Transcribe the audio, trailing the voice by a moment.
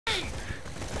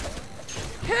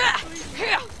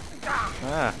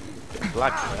Ah, bit of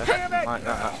lag there. Like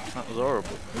that. That was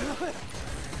horrible.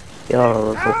 You're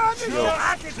horrible. Your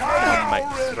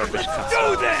mate's rubbish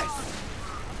castle. Do this!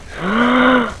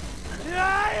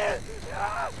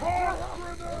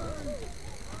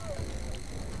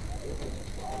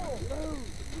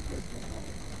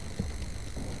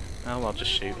 Oh, I'll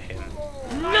just shoot him.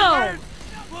 No!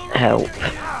 Help.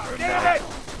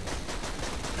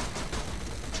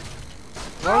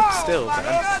 Well, still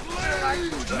then.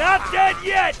 Not dead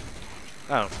yet!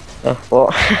 Oh.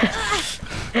 What?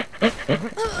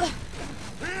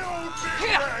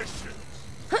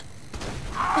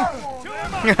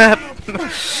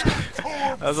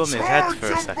 I was on his head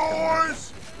for a second.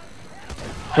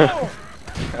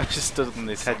 I just stood on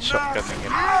his head shotgunning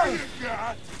him.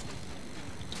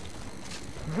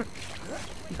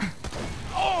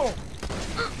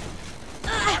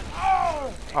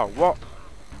 Oh, what?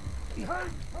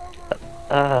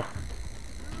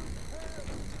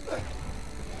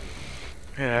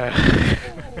 Yeah.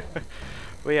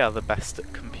 We are the best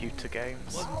at computer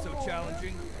games. Wasn't so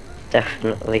challenging.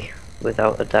 Definitely,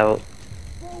 without a doubt.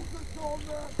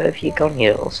 Where have you gone,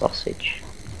 you little sausage?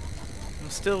 I'm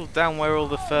still down where all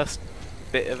the first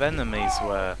bit of enemies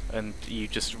were, and you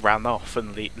just ran off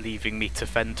and leaving me to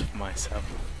fend for myself.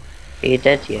 Are you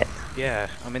dead yet? Yeah,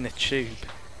 I'm in a tube.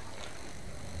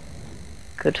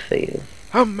 Good for you.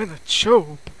 I'm in a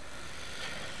tube!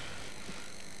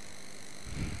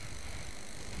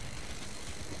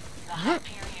 The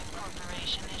Hyperion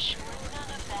Corporation is sure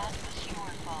none of that was your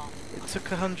fault. It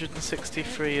took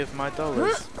 163 of my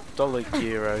dollars. Dollar,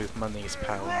 euro, monies,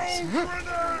 pounds.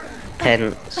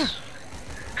 Pence.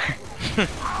 In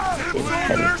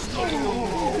pence.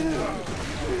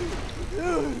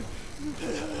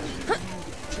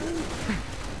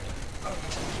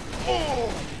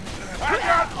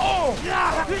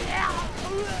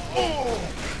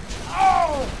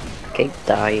 Keep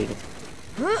dying.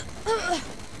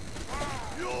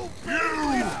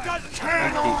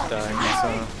 I keep dying, so...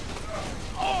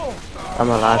 I'm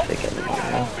alive again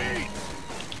now.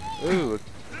 Ooh,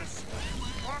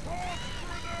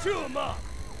 Chew him up!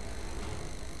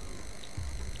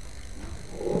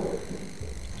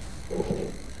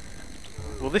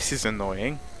 well this is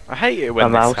annoying. I hate it My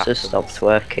when this mouse happens. has stopped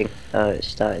working. Oh, it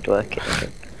started working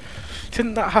again.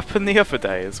 Didn't that happen the other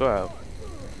day as well?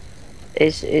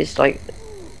 It's like...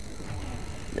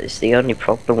 It's the only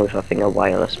problem with having a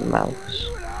wireless mouse.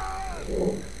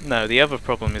 No, the other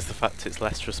problem is the fact it's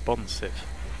less responsive.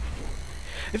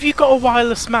 Have you got a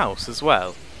wireless mouse as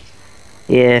well?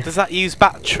 Yeah, Does that use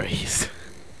batteries?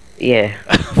 yeah.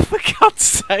 For God's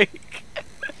sake!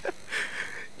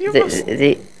 You must...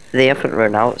 They haven't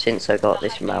run out since I got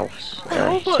this mouse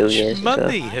How 2 much years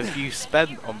money ago. have you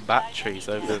spent on batteries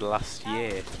over the last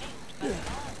year?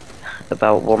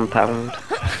 About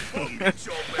 £1.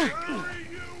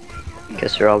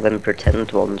 Because they're all them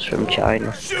pretend ones from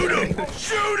China. Shoot him!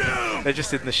 Shoot him! They're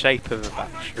just in the shape of a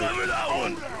battery. Cover that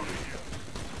one!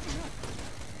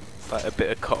 It's like a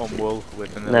bit of cotton wool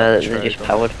with an No, they're electrode just on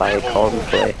powered by a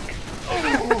cornflake.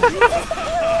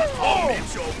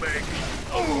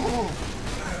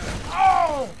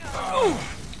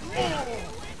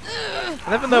 I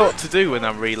never know what to do when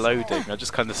I'm reloading. I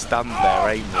just kind of stand there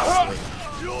aimlessly.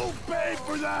 You'll pay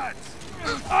for that!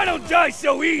 I don't die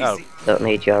so easy! Oh, Don't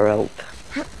need your help.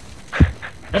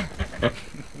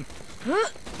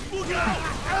 Look out!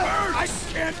 I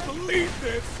can't believe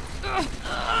this!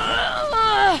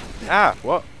 ah,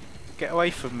 what? Get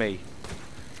away from me.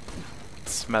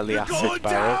 Smelly You're acid going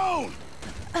barrel.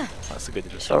 down! That's a good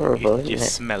It's horrible, you isn't it?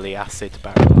 smelly acid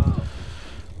barrel.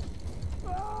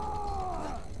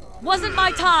 Wasn't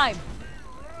my time!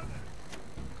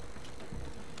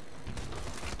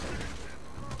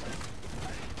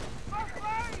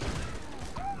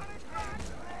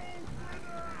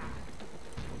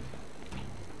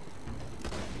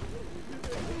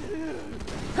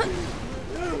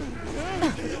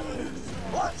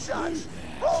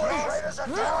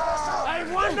 I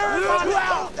wonder who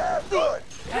out!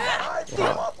 I came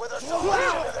up with a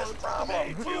solution to this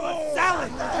problem.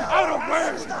 Salad! Out of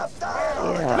words!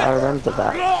 Yeah, I remember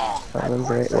that. I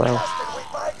remember it well. We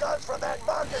buy guns from that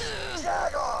Marcus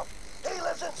Jagoff. He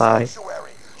lives in Bye.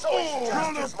 Sanctuary, so he's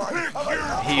just as much of a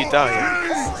Are you dying?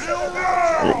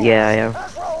 Yeah, I am.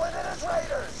 Let's roll in his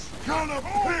raiders. Gonna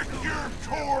pick your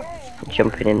corpse!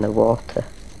 Jumping in the water.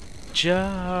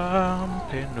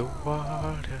 Jump in the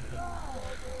water.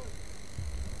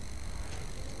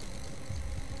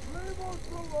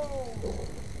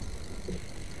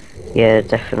 Yeah,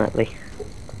 definitely.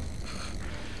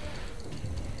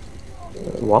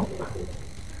 What?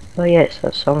 Oh yeah, it's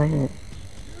that song, isn't it?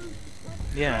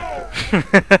 Yeah.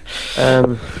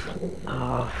 Oh,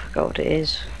 I forgot what it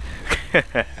is.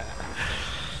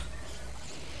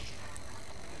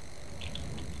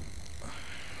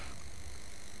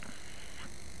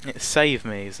 It's save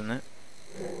me, isn't it?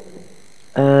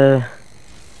 I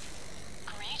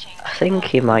Greetings.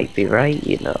 think you might be right,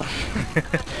 you know. Good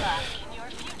luck in your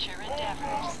future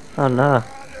endeavors. Oh no.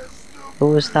 Who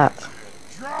was that?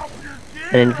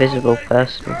 An invisible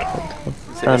person killed him.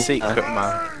 Is it a secret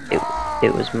man?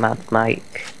 It was Mad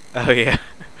Mike. Oh yeah.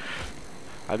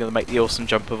 I'm gonna make the awesome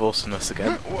jump of awesomeness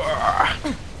again.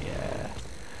 Yeah.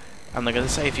 And they're gonna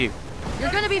save you.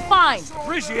 You're gonna be fine.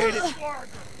 Appreciate it.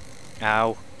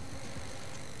 Ow.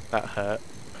 That hurt.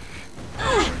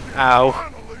 Ow.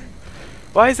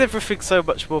 Why is everything so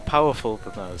much more powerful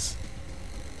than us?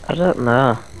 I don't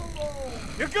know.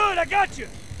 You're good. I got you.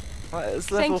 Like, it's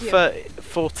level Thank you.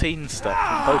 14 stuff,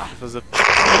 and both of us are.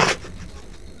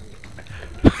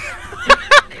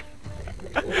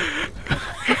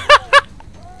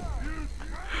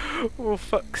 Well,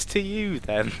 fucks to you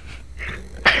then.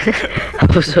 I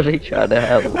was only trying to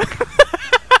help.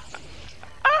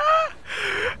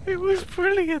 It was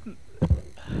brilliant.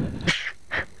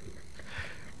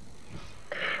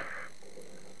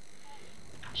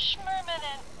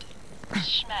 Schmerminent.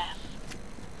 Schmeth.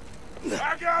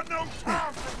 I got no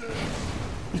time for this.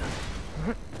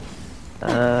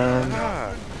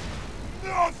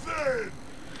 Nothing.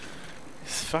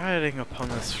 It's firing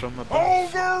upon us from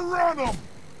above. Overrun them.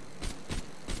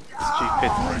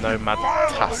 Stupid nomad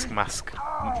taskmaster.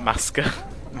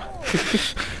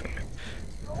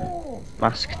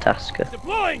 Mask Tasker.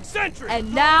 Deploying sentry.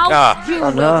 And now Ah. you Oh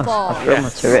will no, fall. I threw my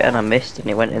turret and I missed and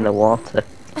he went in the water.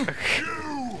 You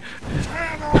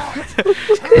cannot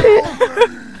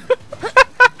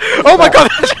Oh my god!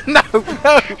 No!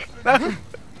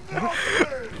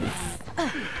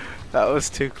 That was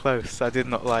too close. I did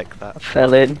not like I that.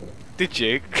 fell in. Did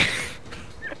you?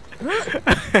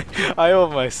 I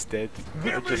almost did.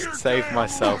 I just saved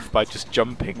myself by just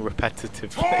jumping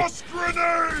repetitively. toss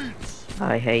grenades.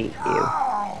 I hate you.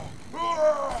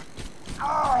 Ow.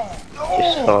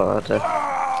 Just harder.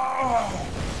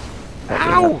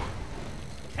 Ow!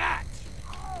 Catch.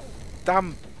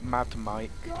 Damn Mad Mike.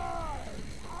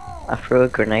 I threw a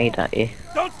grenade at you.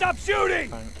 Don't stop shooting.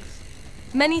 Thanks.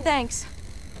 Many thanks.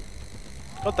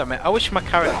 God damn it, I wish my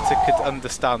character could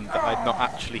understand that I'm not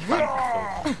actually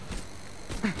thankful.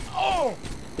 Oh.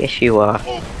 Yes, you are.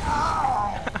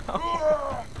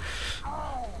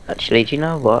 Actually, do you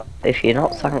know what? If you're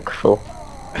not thankful,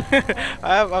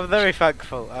 I'm very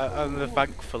thankful. I'm the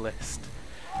thankfulest.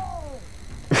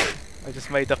 I just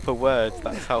made up a word,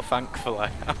 that's how thankful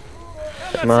I am.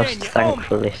 I'm not most saying you owe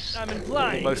me. thankfulest. I'm The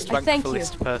implying. most Thank you.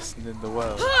 thankfulest person in the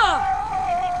world.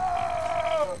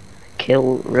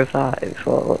 Kill, revive.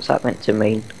 What's that meant to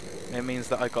mean? It means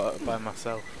that I got it by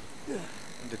myself. I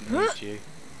didn't need you.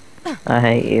 I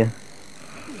hate you.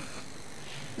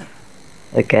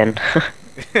 Again.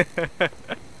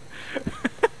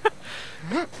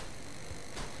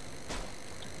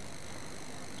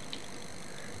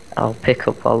 I'll pick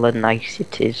up all the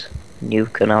niceties. You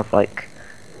can have like.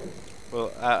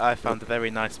 Well, I found a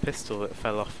very nice pistol that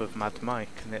fell off of Mad Mike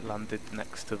and it landed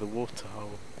next to the water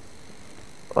hole.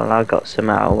 Well, I got some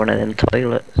out of one of them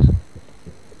toilets.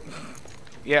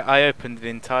 Yeah, I opened the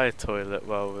entire toilet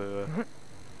while we were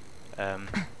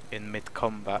in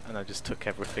mid-combat and I just took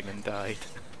everything and died.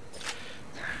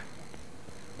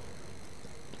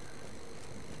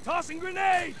 Tossing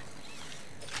grenade.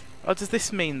 Oh, does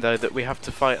this mean though that we have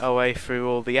to fight our way through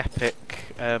all the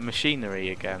epic machinery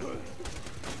again?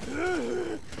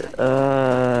 They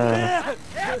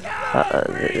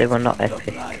were not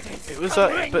epic. It was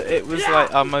like, but it was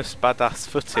like our most badass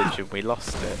footage and we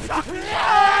lost it.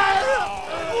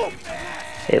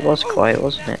 It was quiet,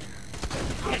 wasn't it?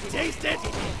 Taste it.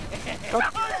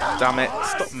 Damn it!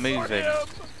 Stop moving.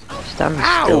 Stand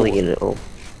still, you little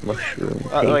mushroom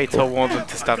By the way, people. I wanted them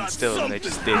to stand still and they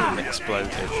just did and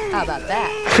exploded. How about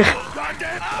that?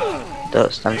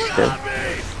 Don't stand still.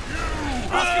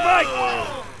 Oscar Mike.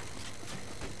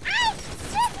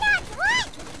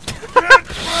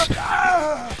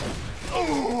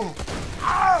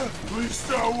 At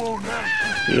least I won't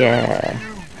have to. Yeah.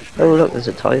 Oh look, there's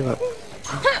a toilet.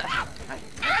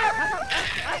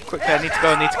 Quickly, I need to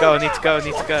go, I need to go, I need to go, I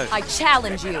need to go. I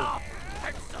challenge you.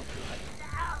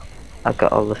 I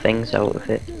got all the things out of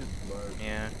it.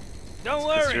 Yeah. Don't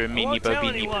Because worry. you're a I meanie won't tell bobini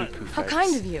anyone. poo poo face. How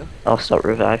kind of you. I'll stop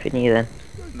reviving you then.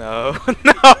 No,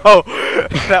 no!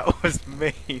 That was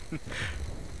mean.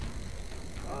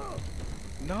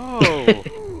 No!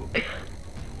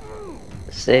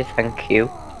 Say thank you.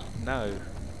 No.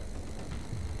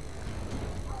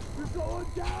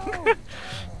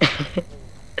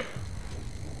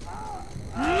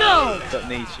 No! Don't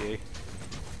need you.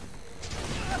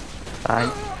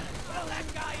 Fine.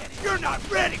 You're not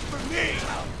ready for me!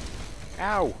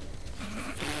 Ow!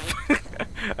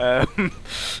 um,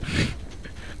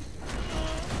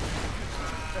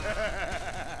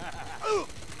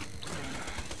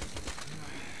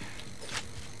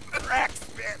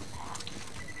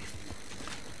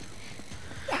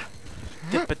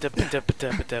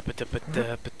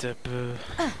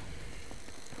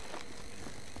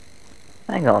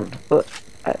 Hang on, but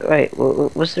right,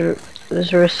 was there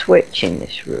a switch in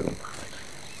this room?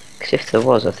 Because if there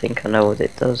was, I think I know what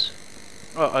it does.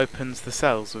 Oh, it opens the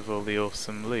cells with all the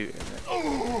awesome loot in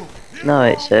it. No,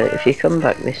 it's if you come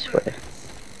back this way.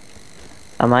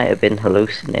 I might have been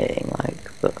hallucinating,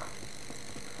 but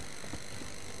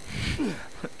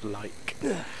like.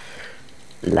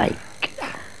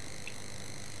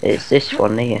 it's this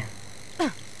one here.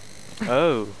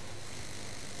 Oh.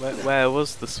 Where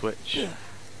was the switch?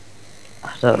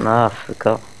 I don't know, I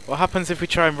forgot. What happens if we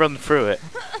try and run through it?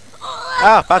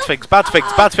 Ah, bad things, bad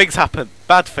things, bad things happen,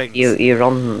 bad things. You're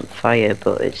on fire,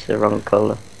 but it's the wrong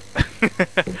colour.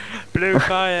 Blue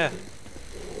fire.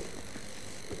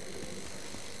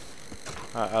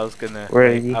 I was gonna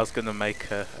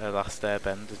make a Last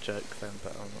Airbender joke then,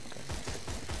 but I'm not going to.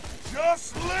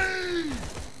 Just leave!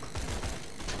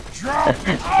 Drop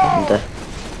And,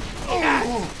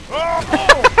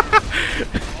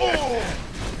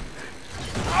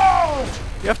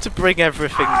 You have to bring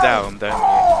everything down, don't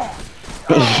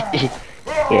you?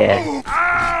 yeah.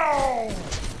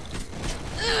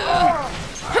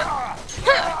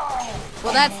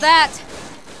 Well, that's that.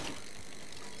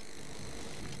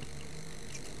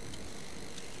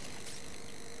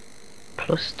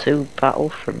 +2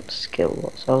 Battlefront skill,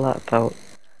 what's all that about?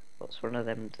 What's one of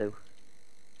them do?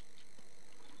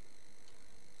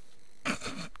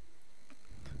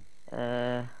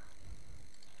 They're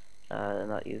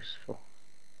not useful.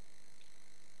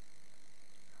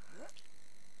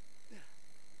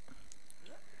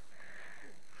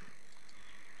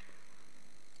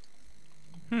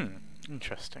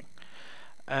 Interesting.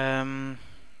 What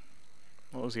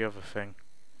was the other thing?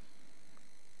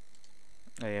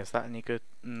 Oh, yeah, is that any good?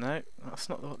 No, that's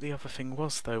not what the other thing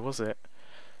was, though, was it?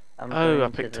 I'm Oh, I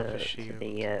going picked to up a the, shield. to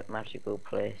the magical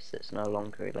place that's no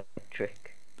longer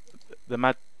electric. The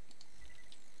mad.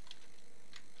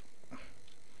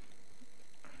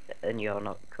 And you're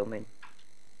not coming.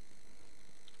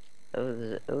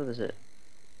 There's a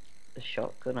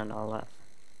shotgun and all that.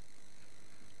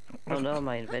 Oh no,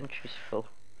 my inventory's full.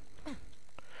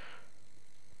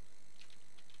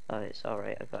 Oh, it's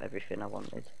alright, I got everything I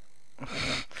wanted.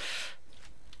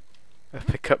 I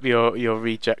pick up your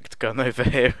reject gun over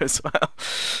here as well.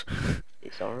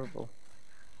 It's horrible.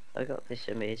 I got this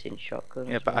amazing shotgun.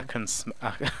 Yeah, as but well.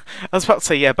 I was about to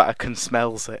say yeah, but I can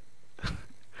smells it.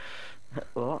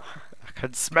 What? I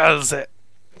can smells it.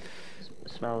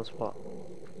 Smells what?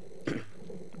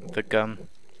 The gun.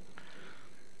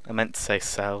 I meant to say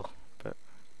sell, but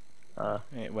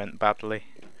it went badly.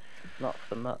 Not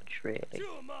for much, really.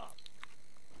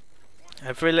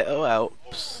 Every little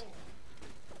helps.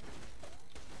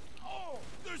 Oh,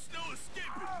 there's no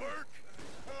escaping, Merc.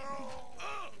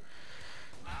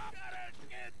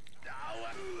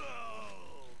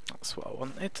 That's what I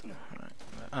wanted. Right.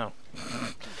 Oh.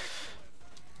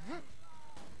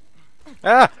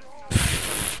 Ah!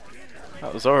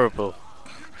 That was horrible.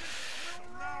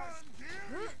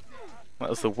 That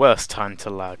was the worst time to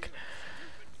lag.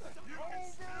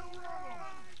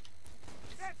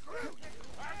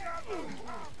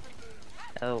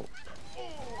 Oh.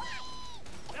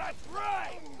 That's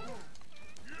right.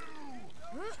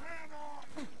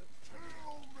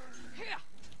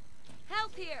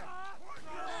 Help here.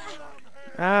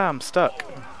 Ah, I'm stuck.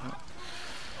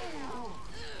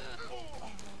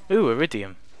 Ooh,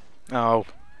 iridium. Oh.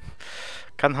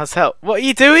 Can has help. What are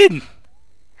you doing?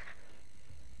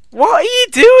 What are you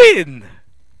doing?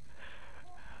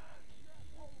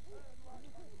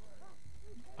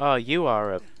 Oh, you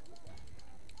are a...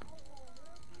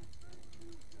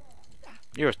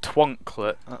 You're a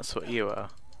twonklet, that's what you are.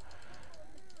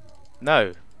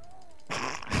 No.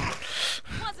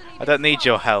 I don't need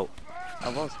your help. I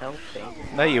was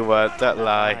helping. No you weren't, don't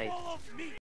lie.